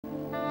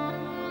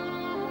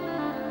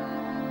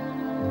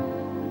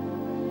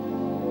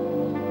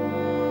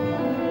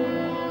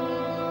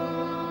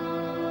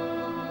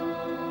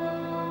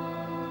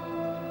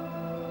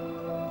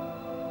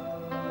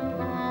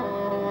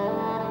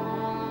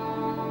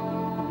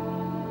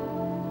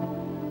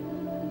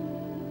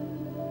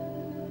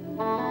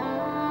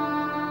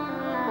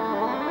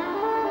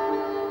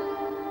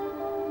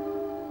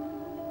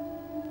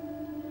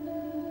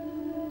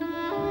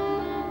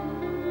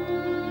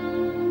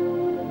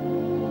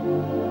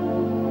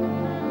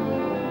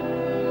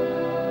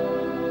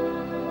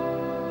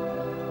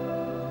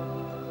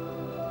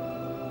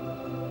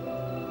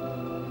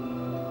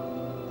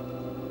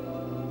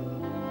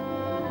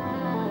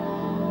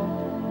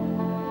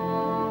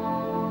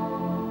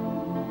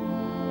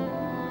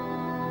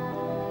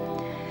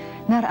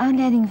Naar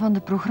aanleiding van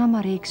de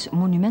programmareeks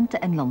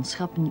Monumenten en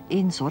Landschappen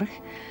 1 Zorg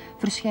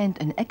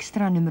verschijnt een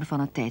extra nummer van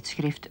het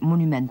tijdschrift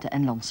Monumenten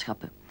en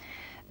Landschappen.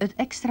 Het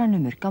extra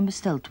nummer kan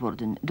besteld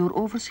worden door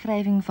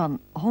overschrijving van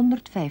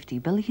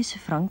 150 Belgische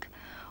frank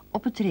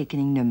op het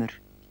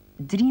rekeningnummer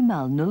 3x0-200-1776-84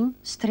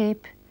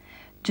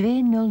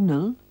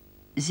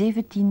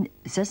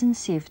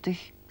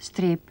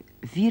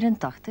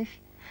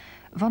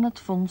 van het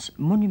Fonds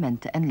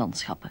Monumenten en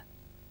Landschappen.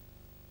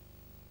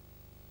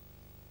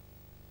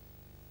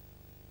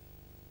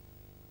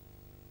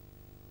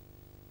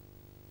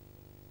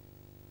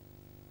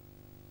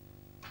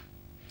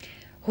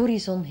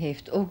 Horizon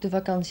heeft ook de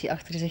vakantie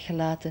achter zich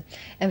gelaten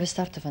en we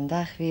starten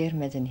vandaag weer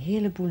met een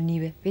heleboel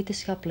nieuwe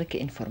wetenschappelijke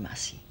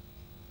informatie.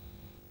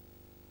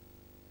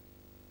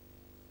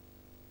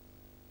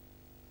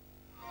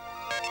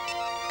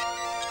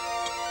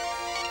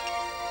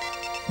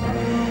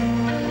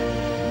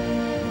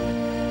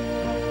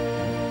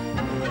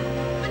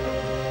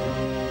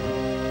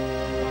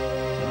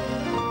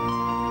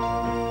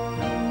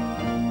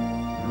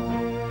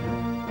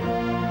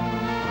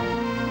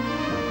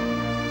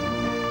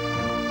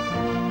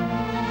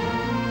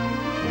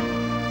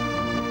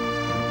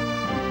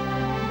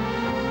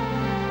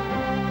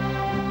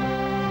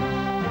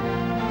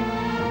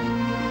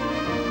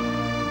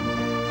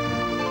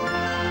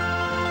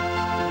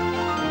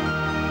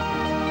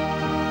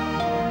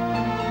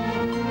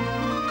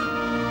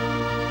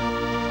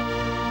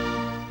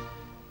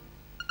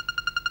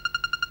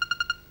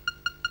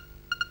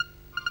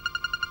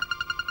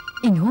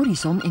 In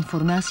Horizon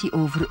informatie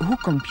over hoe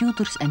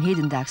computers en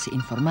hedendaagse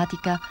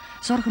informatica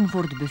zorgen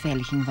voor de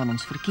beveiliging van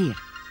ons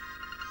verkeer.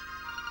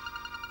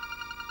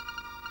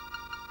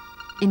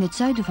 In het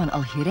zuiden van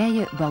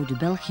Algerije bouwde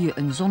België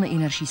een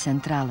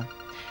zonne-energiecentrale.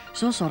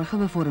 Zo zorgen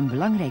we voor een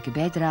belangrijke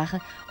bijdrage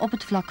op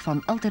het vlak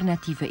van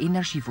alternatieve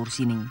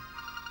energievoorziening.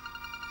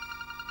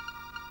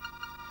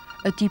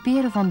 Het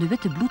typeren van de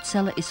witte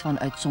bloedcellen is van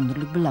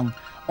uitzonderlijk belang,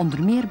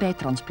 onder meer bij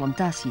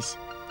transplantaties.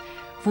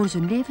 Voor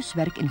zijn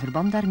levenswerk in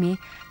verband daarmee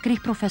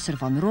kreeg professor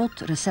Van Rood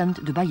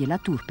recent de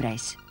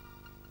Baillet-Latourprijs.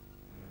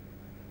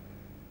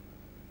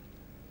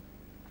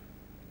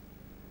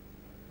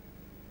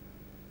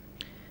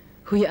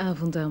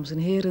 Goedenavond, dames en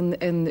heren,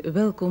 en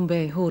welkom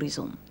bij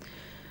Horizon.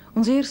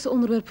 Ons eerste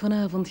onderwerp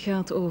vanavond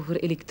gaat over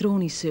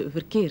elektronische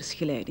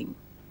verkeersgeleiding.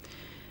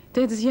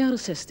 Tijdens de jaren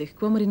 60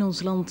 kwam er in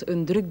ons land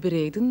een druk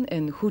bereden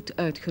en goed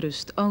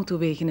uitgerust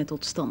autowegennet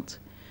tot stand.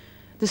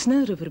 De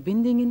snellere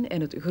verbindingen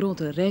en het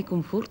grotere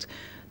rijcomfort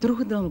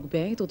droegen dan ook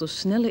bij tot de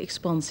snelle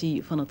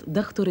expansie van het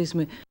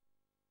dagtoerisme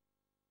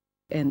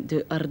en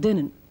de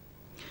Ardennen.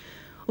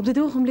 Op dit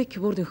ogenblik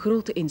wordt een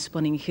grote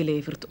inspanning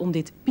geleverd om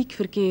dit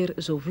piekverkeer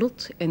zo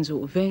vlot en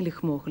zo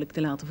veilig mogelijk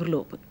te laten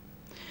verlopen.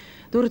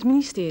 Door het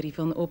ministerie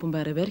van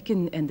Openbare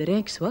Werken en de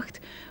Rijkswacht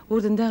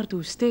worden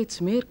daartoe steeds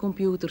meer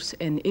computers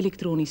en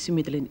elektronische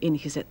middelen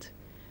ingezet.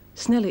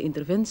 Snelle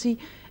interventie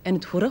en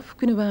het vooraf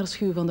kunnen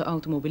waarschuwen van de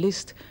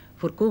automobilist,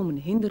 voorkomen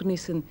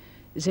hindernissen,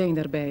 zijn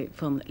daarbij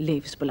van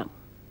levensbelang.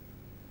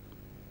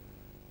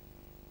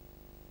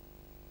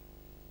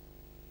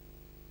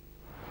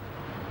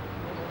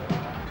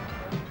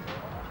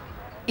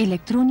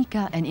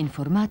 Elektronica en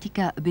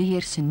informatica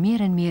beheersen meer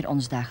en meer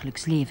ons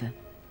dagelijks leven.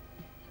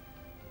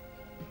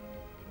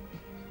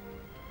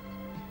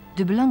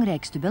 De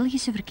belangrijkste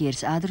Belgische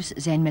verkeersaders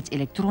zijn met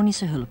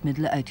elektronische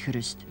hulpmiddelen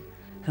uitgerust.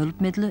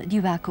 Hulpmiddelen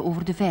die waken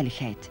over de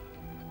veiligheid.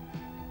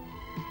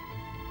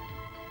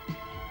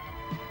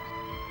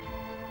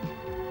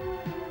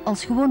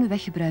 Als gewone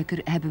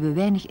weggebruiker hebben we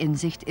weinig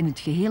inzicht in het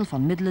geheel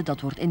van middelen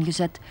dat wordt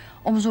ingezet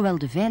om zowel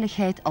de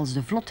veiligheid als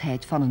de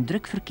vlotheid van een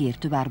druk verkeer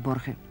te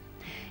waarborgen.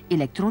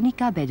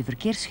 Elektronica bij de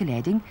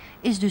verkeersgeleiding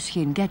is dus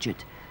geen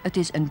gadget, het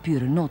is een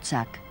pure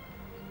noodzaak.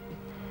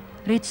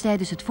 Reeds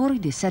tijdens het vorig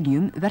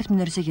decennium werd men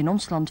er zich in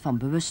ons land van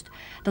bewust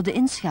dat de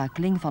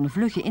inschakeling van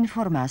vlugge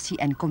informatie-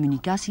 en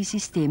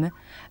communicatiesystemen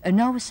een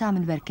nauwe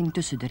samenwerking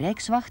tussen de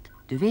Rijkswacht,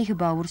 de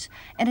wegenbouwers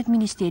en het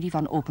ministerie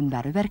van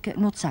Openbare Werken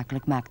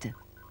noodzakelijk maakte.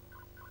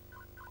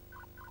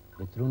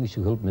 Elektronische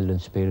hulpmiddelen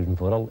spelen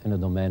vooral in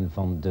het domein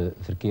van de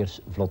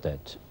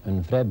verkeersvlotheid.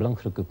 Een vrij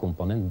belangrijke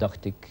component,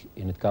 dacht ik,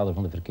 in het kader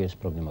van de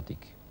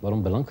verkeersproblematiek.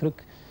 Waarom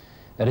belangrijk?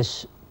 Er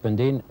is punt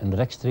 1 een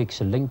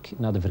rechtstreekse link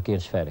naar de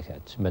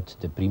verkeersveiligheid, met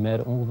de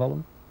primaire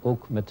ongevallen,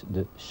 ook met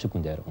de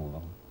secundaire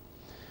ongevallen.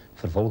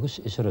 Vervolgens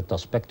is er het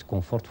aspect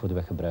comfort voor de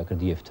weggebruiker,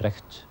 die heeft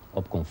recht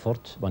op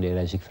comfort wanneer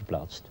hij zich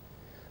verplaatst.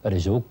 Er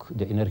is ook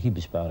de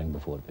energiebesparing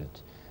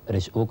bijvoorbeeld. Er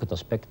is ook het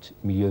aspect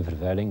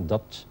milieuvervuiling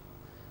dat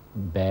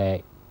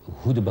bij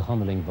goede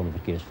behandeling van de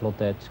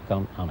verkeersvlotheid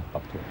kan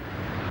aangepakt worden.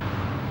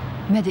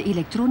 Met de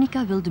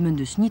elektronica wilde men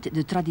dus niet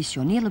de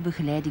traditionele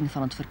begeleiding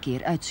van het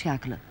verkeer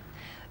uitschakelen.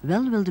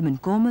 Wel wilde men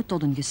komen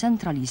tot een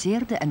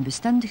gecentraliseerde en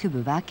bestendige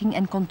bewaking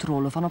en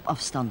controle van op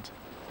afstand.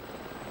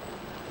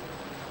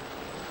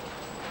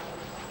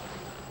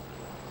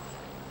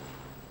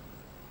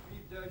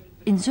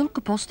 In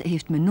zulke post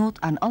heeft men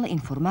nood aan alle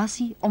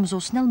informatie om zo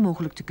snel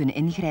mogelijk te kunnen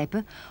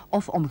ingrijpen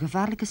of om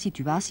gevaarlijke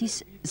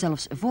situaties,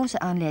 zelfs voor ze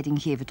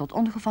aanleiding geven tot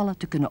ongevallen,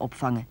 te kunnen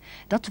opvangen.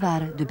 Dat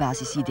waren de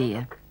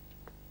basisideeën.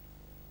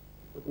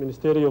 Het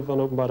ministerie van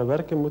Openbare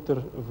Werken moet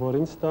ervoor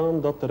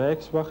instaan dat de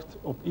Rijkswacht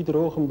op ieder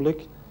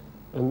ogenblik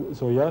een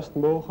zo juist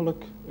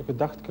mogelijk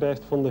gedacht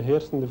krijgt van de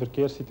heersende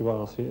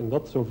verkeerssituatie. En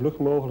dat zo vlug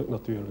mogelijk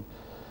natuurlijk.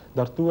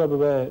 Daartoe hebben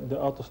wij de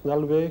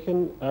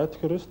autosnelwegen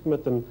uitgerust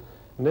met een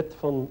net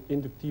van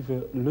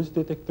inductieve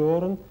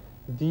lusdetectoren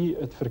die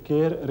het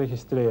verkeer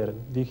registreren.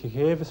 Die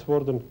gegevens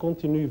worden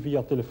continu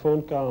via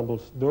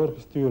telefoonkabels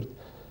doorgestuurd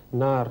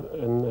naar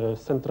een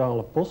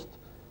centrale post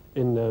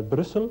in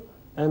Brussel.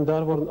 En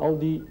daar worden al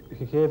die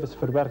gegevens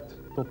verwerkt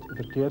tot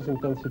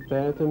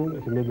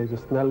verkeersintensiteiten, gemiddelde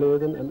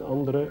snelheden en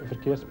andere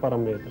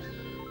verkeersparameters.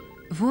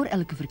 Voor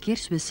elke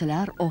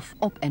verkeerswisselaar of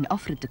op- en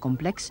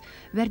afrittencomplex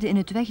werden in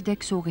het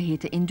wegdek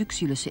zogeheten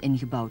inductielussen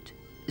ingebouwd.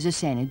 Ze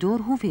seinen door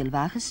hoeveel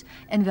wagens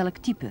en welk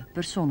type,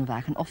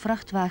 personenwagen of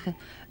vrachtwagen,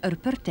 er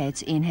per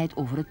tijdseenheid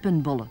over het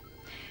punt bollen.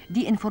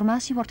 Die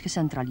informatie wordt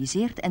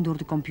gecentraliseerd en door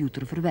de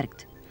computer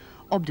verwerkt.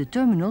 Op de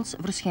terminals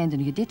verschijnt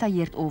een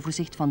gedetailleerd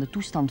overzicht van de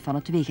toestand van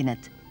het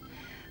wegennet.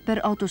 Per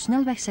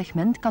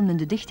autosnelwegsegment kan men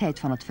de dichtheid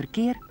van het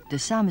verkeer, de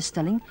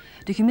samenstelling,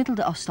 de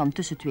gemiddelde afstand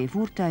tussen twee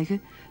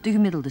voertuigen, de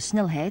gemiddelde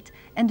snelheid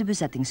en de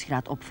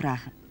bezettingsgraad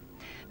opvragen.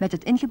 Met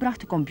het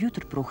ingebrachte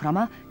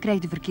computerprogramma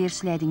krijgt de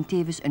verkeersleiding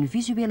tevens een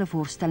visuele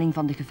voorstelling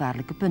van de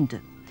gevaarlijke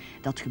punten.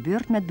 Dat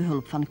gebeurt met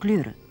behulp van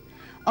kleuren.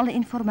 Alle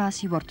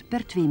informatie wordt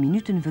per 2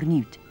 minuten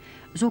vernieuwd.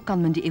 Zo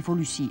kan men de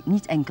evolutie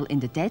niet enkel in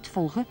de tijd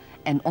volgen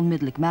en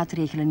onmiddellijk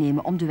maatregelen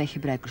nemen om de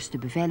weggebruikers te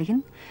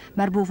beveiligen,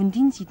 maar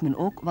bovendien ziet men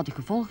ook wat de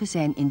gevolgen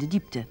zijn in de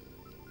diepte.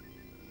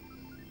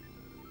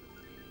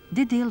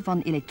 Dit deel van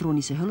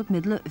elektronische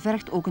hulpmiddelen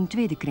vergt ook een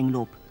tweede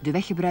kringloop. De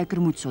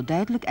weggebruiker moet zo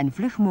duidelijk en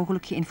vlug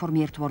mogelijk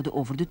geïnformeerd worden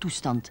over de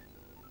toestand.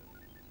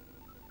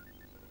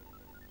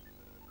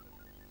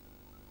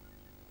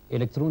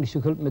 Elektronische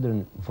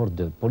hulpmiddelen voor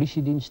de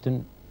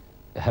politiediensten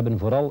hebben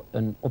vooral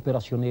een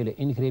operationele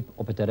ingreep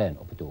op het terrein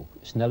op het oog.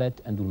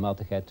 Snelheid en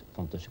doelmatigheid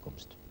van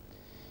tussenkomst.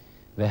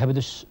 Wij hebben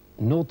dus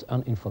nood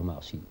aan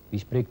informatie. Wie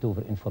spreekt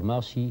over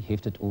informatie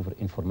heeft het over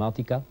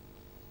informatica,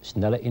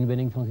 snelle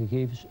inwinning van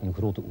gegevens, een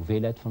grote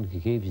hoeveelheid van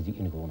gegevens die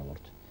ingewonnen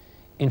wordt.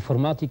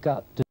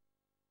 Informatica ter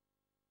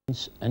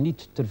mens en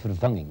niet ter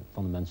vervanging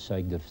van de mens, zou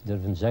ik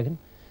durven zeggen.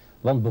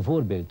 Want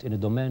bijvoorbeeld in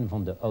het domein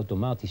van de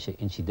automatische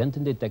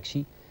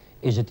incidentendetectie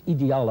is het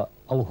ideale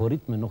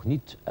algoritme nog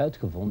niet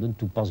uitgevonden,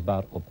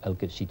 toepasbaar op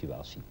elke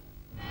situatie.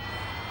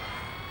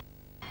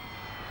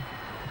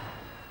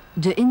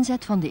 De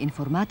inzet van de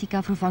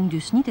informatica vervangt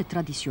dus niet het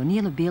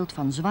traditionele beeld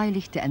van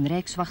zwaailichten en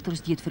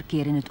rijkswachters die het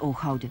verkeer in het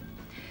oog houden.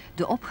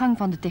 De opgang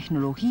van de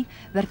technologie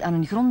werd aan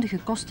een grondige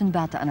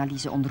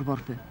kosten-batenanalyse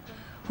onderworpen.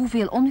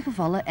 Hoeveel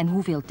ongevallen en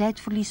hoeveel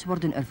tijdverlies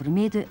worden er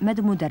vermeden met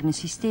de moderne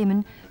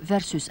systemen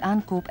versus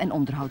aankoop- en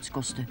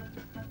onderhoudskosten?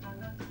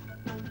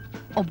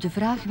 Op de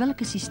vraag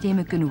welke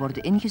systemen kunnen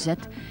worden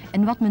ingezet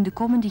en wat men de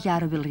komende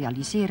jaren wil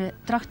realiseren,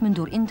 tracht men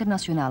door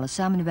internationale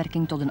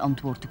samenwerking tot een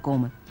antwoord te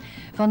komen.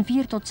 Van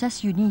 4 tot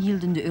 6 juni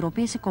hielden de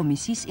Europese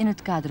commissies in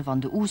het kader van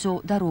de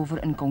OESO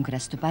daarover een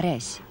congres te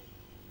Parijs.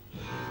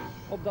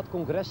 Op dat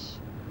congres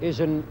is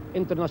een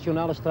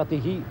internationale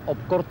strategie op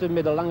korte,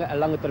 middellange en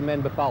lange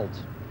termijn bepaald.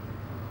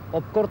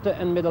 Op korte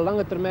en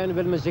middellange termijn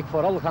wil men zich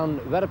vooral gaan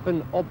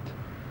werpen op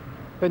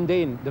punt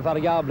 1, de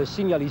variabele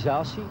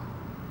signalisatie.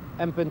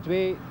 En punt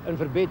 2, een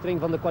verbetering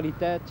van de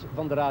kwaliteit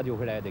van de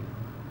radiogeleiding.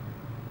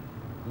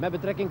 Met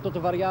betrekking tot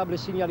de variabele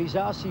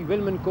signalisatie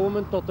wil men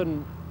komen tot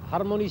een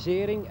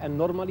harmonisering en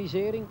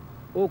normalisering,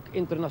 ook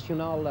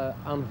internationale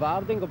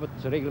aanvaarding op het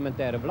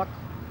reglementaire vlak.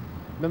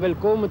 Men wil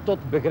komen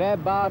tot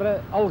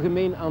begrijpbare,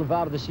 algemeen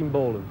aanvaarde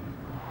symbolen.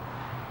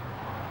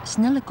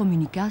 Snelle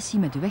communicatie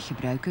met de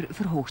weggebruiker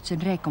verhoogt zijn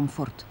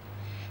rijcomfort.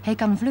 Hij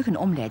kan vlug een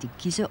omleiding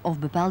kiezen of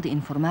bepaalde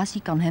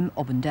informatie kan hem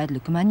op een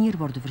duidelijke manier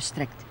worden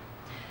verstrekt.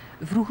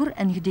 Vroeger,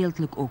 en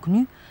gedeeltelijk ook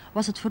nu,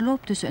 was het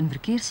verloop tussen een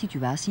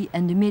verkeerssituatie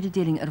en de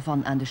mededeling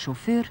ervan aan de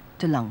chauffeur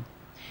te lang.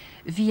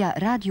 Via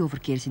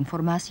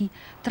radioverkeersinformatie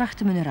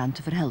trachtte men eraan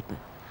te verhelpen.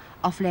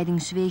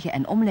 Afleidingswegen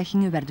en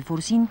omleggingen werden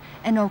voorzien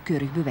en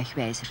nauwkeurig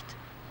bewegwijzerd.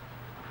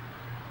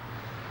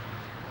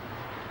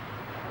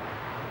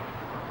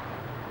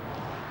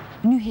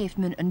 Nu heeft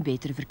men een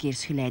betere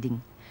verkeersgeleiding.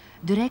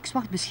 De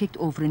Rijkswacht beschikt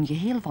over een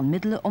geheel van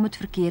middelen om het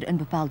verkeer een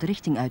bepaalde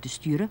richting uit te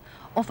sturen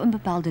of een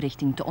bepaalde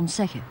richting te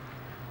ontzeggen.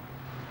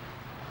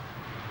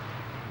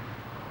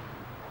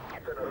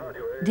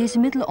 Deze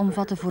middelen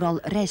omvatten vooral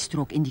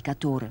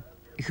rijstrookindicatoren,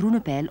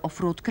 groene pijl of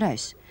rood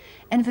kruis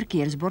en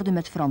verkeersborden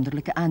met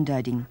veranderlijke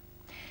aanduiding.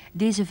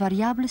 Deze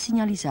variabele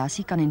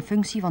signalisatie kan in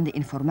functie van de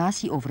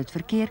informatie over het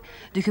verkeer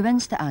de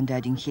gewenste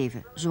aanduiding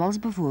geven, zoals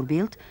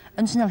bijvoorbeeld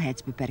een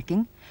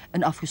snelheidsbeperking,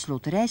 een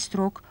afgesloten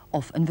rijstrook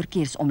of een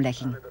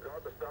verkeersomlegging.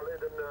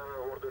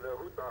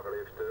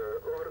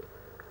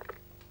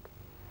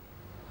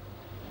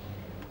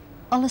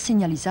 Alle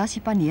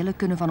signalisatiepanelen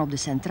kunnen van op de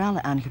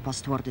centrale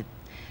aangepast worden.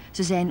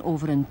 Ze zijn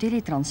over een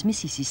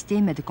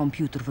teletransmissiesysteem met de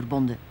computer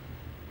verbonden.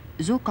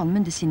 Zo kan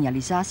men de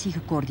signalisatie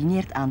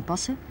gecoördineerd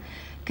aanpassen,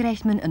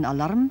 krijgt men een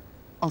alarm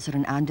als er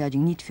een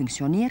aanduiding niet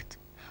functioneert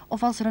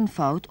of als er een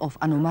fout of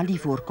anomalie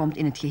voorkomt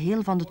in het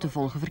geheel van de te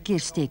volgen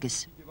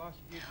verkeerstekens.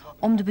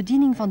 Om de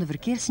bediening van de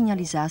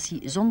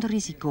verkeerssignalisatie zonder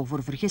risico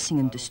voor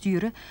vergissingen te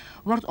sturen,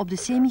 wordt op de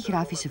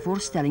semigrafische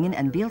voorstellingen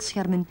en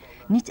beeldschermen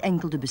niet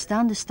enkel de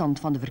bestaande stand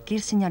van de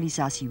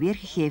verkeerssignalisatie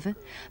weergegeven,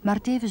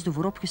 maar tevens de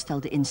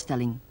vooropgestelde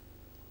instelling.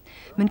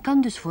 Men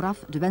kan dus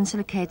vooraf de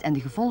wenselijkheid en de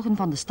gevolgen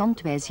van de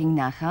standwijziging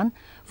nagaan,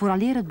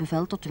 vooraleer het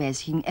bevel tot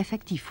wijziging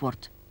effectief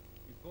wordt.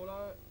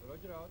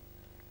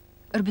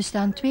 Er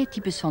bestaan twee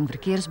types van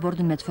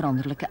verkeersborden met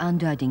veranderlijke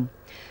aanduiding.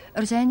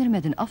 Er zijn er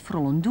met een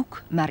afrollend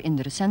doek, maar in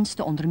de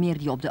recentste, onder meer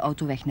die op de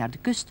autoweg naar de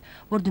kust,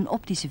 worden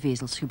optische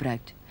vezels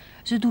gebruikt.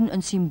 Ze doen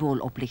een symbool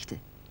oplichten.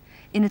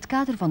 In het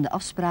kader van de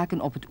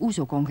afspraken op het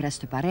OESO-congres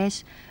te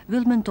Parijs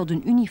wil men tot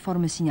een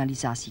uniforme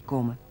signalisatie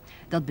komen.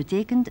 Dat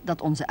betekent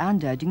dat onze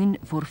aanduidingen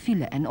voor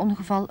file en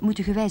ongeval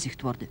moeten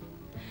gewijzigd worden.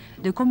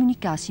 De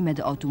communicatie met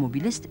de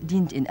automobilist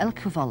dient in elk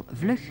geval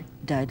vlug,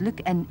 duidelijk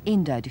en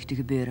eenduidig te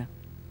gebeuren.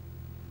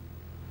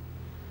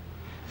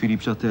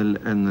 Philippe Chatel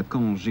en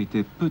Quand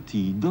j'étais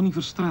petit. Danny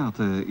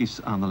Verstraeten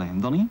is aan de lijn.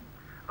 Danny?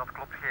 Dat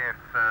klopt, Geert.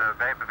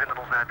 Wij bevinden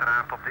ons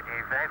uiteraard op de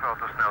E5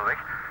 autosnelweg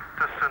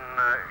tussen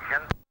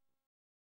Gent